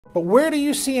But where do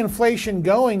you see inflation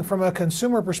going from a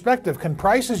consumer perspective? Can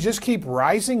prices just keep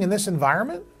rising in this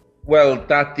environment? Well,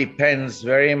 that depends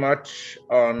very much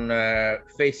on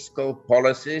fiscal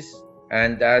policies.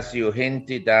 And as you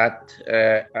hinted at,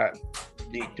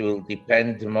 it will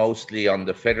depend mostly on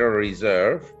the Federal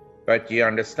Reserve. But you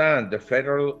understand, the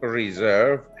Federal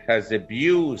Reserve has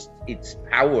abused its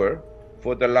power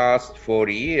for the last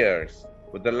 40 years.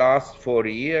 For the last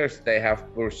 40 years, they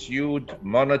have pursued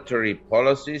monetary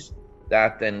policies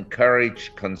that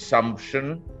encourage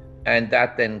consumption and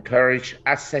that encourage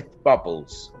asset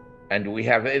bubbles. And we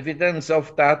have evidence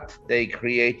of that. They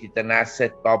created an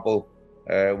asset bubble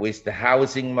with the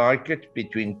housing market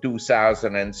between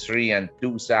 2003 and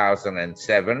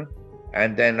 2007.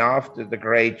 And then after the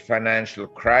great financial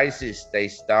crisis, they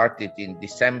started in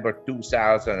December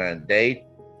 2008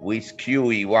 with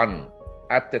QE1.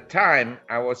 At the time,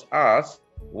 I was asked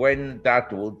when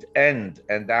that would end.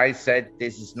 And I said,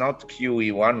 this is not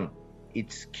QE1,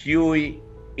 it's QE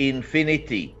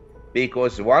infinity.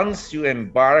 Because once you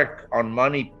embark on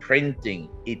money printing,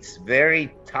 it's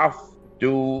very tough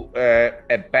to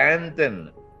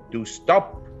abandon, to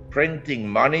stop printing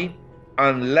money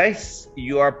unless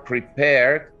you are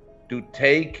prepared to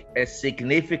take a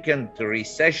significant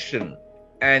recession.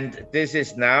 And this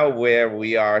is now where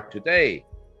we are today.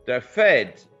 The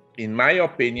Fed, in my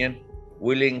opinion,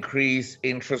 will increase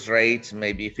interest rates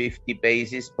maybe 50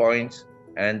 basis points,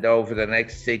 and over the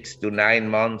next 6 to 9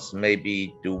 months,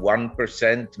 maybe to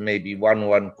 1%, maybe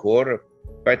 1.25%.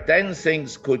 But then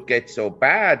things could get so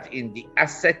bad in the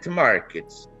asset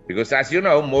markets, because as you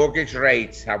know, mortgage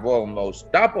rates have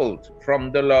almost doubled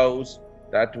from the lows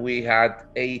that we had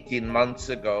 18 months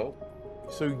ago.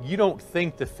 So you don't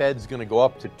think the Fed's going to go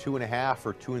up to 2.5%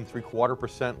 or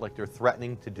 2.75% like they're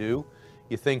threatening to do?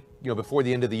 You think, before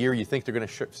the end of the year, you think they're going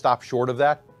to stop short of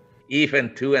that? Even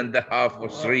 2.5% or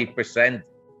 3%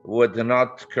 would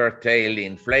not curtail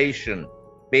inflation,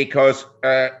 because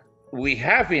we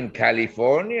have in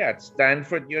California at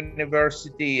Stanford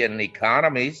University an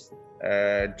economist,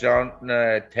 John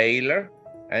Taylor,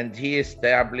 and he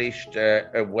established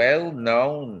a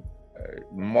well-known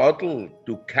model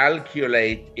to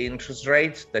calculate interest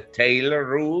rates, the Taylor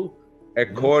rule.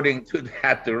 According to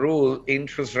that rule,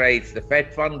 interest rates, the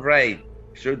Fed fund rate,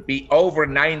 should be over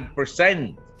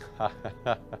 9%.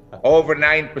 Over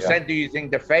 9%. Yeah. Do you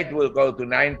think the Fed will go to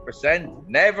 9%?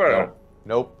 Never.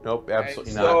 Nope,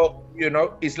 absolutely not. So,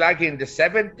 it's like in the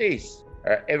 70s.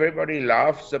 Everybody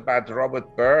laughs about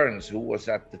Robert Burns, who was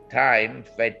at the time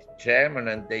Fed chairman,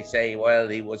 and they say, well,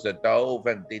 he was a dove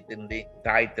and didn't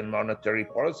tighten monetary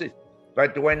policies.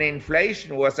 But when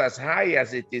inflation was as high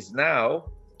as it is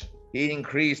now, he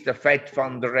increased the Fed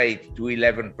fund rate to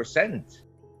 11%.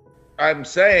 I'm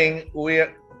saying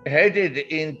we're headed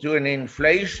into an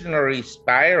inflationary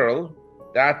spiral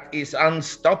that is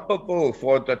unstoppable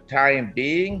for the time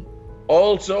being,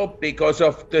 also because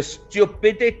of the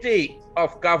stupidity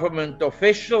of government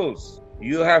officials.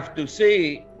 You have to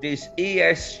see this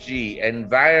ESG,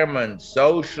 environment,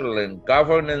 social and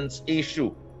governance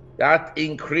issue, that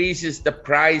increases the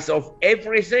price of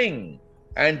everything.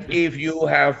 And if you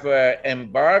have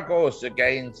embargoes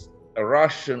against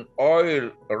Russian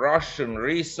oil, Russian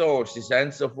resources,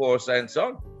 and so forth and so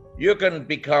on, you can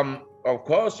become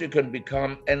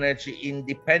energy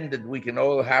independent. We can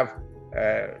all have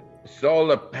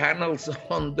solar panels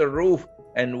on the roof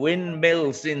and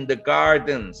windmills in the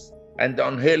gardens. And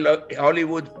on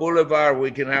Hollywood Boulevard,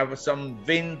 we can have some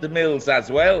windmills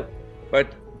as well.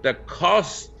 But the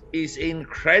cost is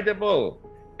incredible.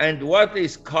 And what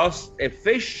is cost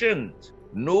efficient?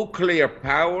 Nuclear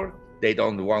power, they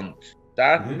don't want.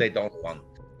 They don't want.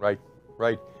 Right.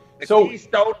 The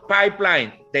Keystone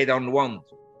Pipeline, they don't want.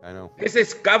 I know. This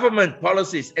is government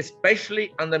policies,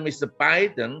 especially under Mr.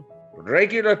 Biden.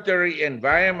 Regulatory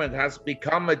environment has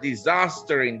become a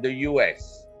disaster in the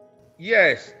US.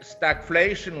 Yes,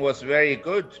 stagflation was very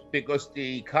good because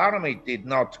the economy did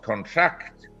not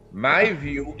contract. My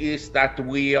view is that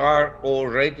we are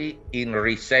already in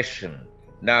recession.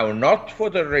 Now, not for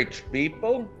the rich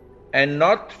people and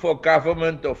not for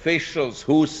government officials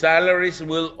whose salaries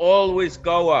will always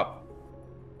go up.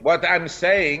 What I'm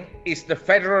saying is the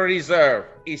Federal Reserve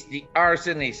is the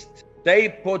arsonist. They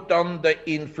put on the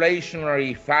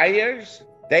inflationary fires,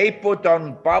 they put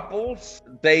on bubbles,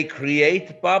 they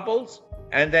create bubbles,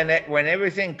 and then when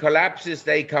everything collapses,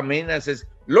 they come in and says,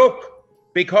 look,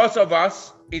 because of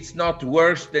us, it's not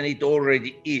worse than it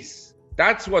already is.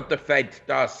 That's what the Fed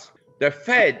does. The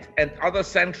Fed and other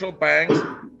central banks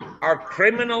are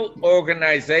criminal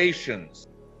organizations.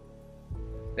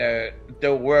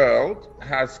 the world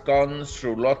has gone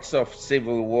through lots of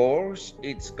civil wars.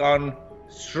 It's gone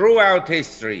throughout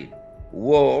history,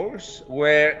 wars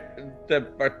where the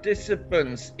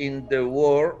participants in the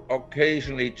war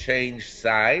occasionally change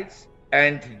sides,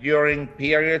 and during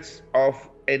periods of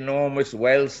enormous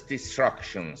wealth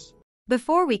destructions.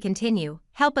 Before we continue,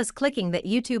 help us clicking that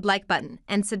YouTube like button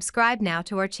and subscribe now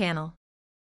to our channel.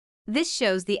 This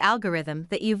shows the algorithm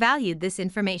that you valued this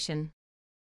information.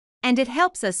 And it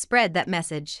helps us spread that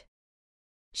message.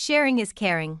 Sharing is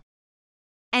caring.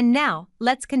 And now,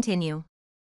 let's continue.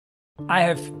 I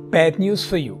have bad news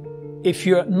for you. If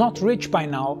you're not rich by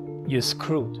now, you're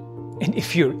screwed. And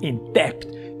if you're in debt,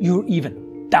 you're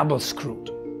even double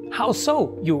screwed. How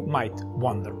so, you might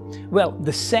wonder? Well,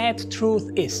 the sad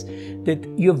truth is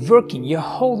that you're working your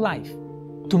whole life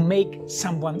to make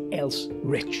someone else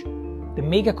rich. The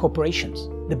mega corporations,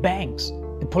 the banks,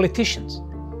 the politicians,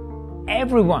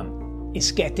 everyone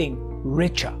is getting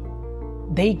richer.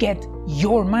 They get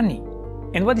your money.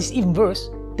 And what is even worse,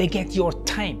 they get your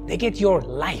time, they get your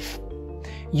life.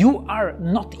 You are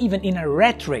not even in a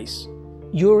rat race,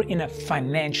 you're in a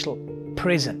financial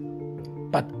prison.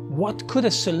 But what could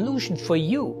a solution for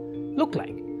you look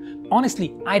like?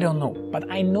 Honestly, I don't know, but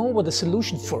I know what a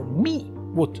solution for me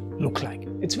would look like.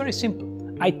 It's very simple.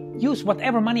 I use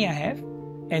whatever money I have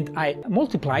and I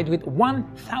multiply it with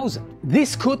 1,000.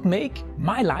 This could make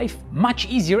my life much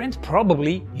easier and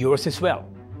probably yours as well.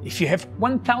 If you have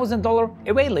 $1,000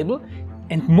 available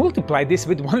and multiply this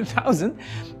with 1,000,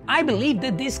 I believe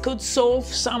that this could solve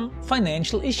some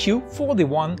financial issue for the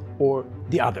one or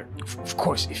the other. Of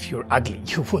course, if you're ugly,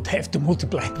 you would have to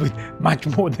multiply it with much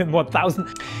more than 1,000.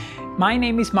 My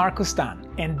name is Marcus Dan,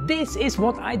 and this is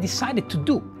what I decided to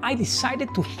do. I decided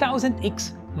to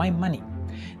 1000x my money.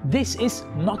 This is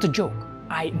not a joke.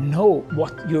 I know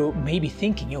what you may be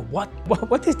thinking.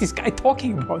 What is this guy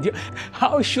talking about?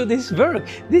 How should this work?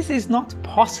 This is not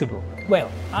possible.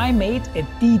 Well, I made a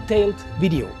detailed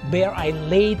video where I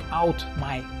laid out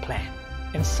my plan.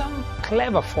 And some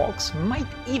clever folks might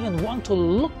even want to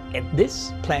look at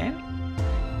this plan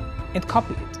and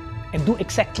copy it and do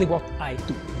exactly what I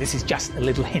do. This is just a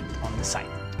little hint on the side.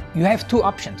 You have two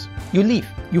options. You leave,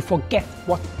 you forget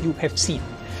what you have seen.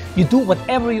 You do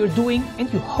whatever you're doing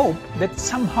and you hope that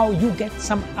somehow you get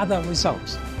some other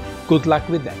results. Good luck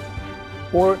with that.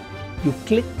 Or you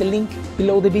click the link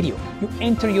below the video. You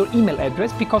enter your email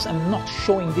address because I'm not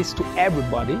showing this to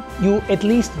everybody. You at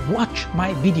least watch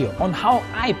my video on how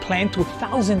I plan to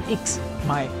 1000x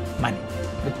my money.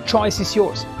 The choice is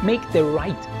yours. Make the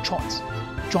right choice.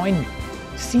 Join me.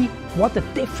 See what a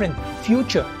different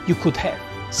future you could have.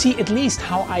 See at least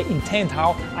how I intend,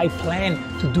 how I plan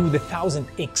to do the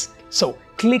 1000x. So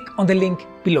click on the link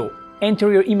below,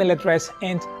 enter your email address,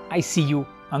 and I see you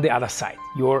on the other side.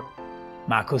 Your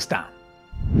Marcus Dan.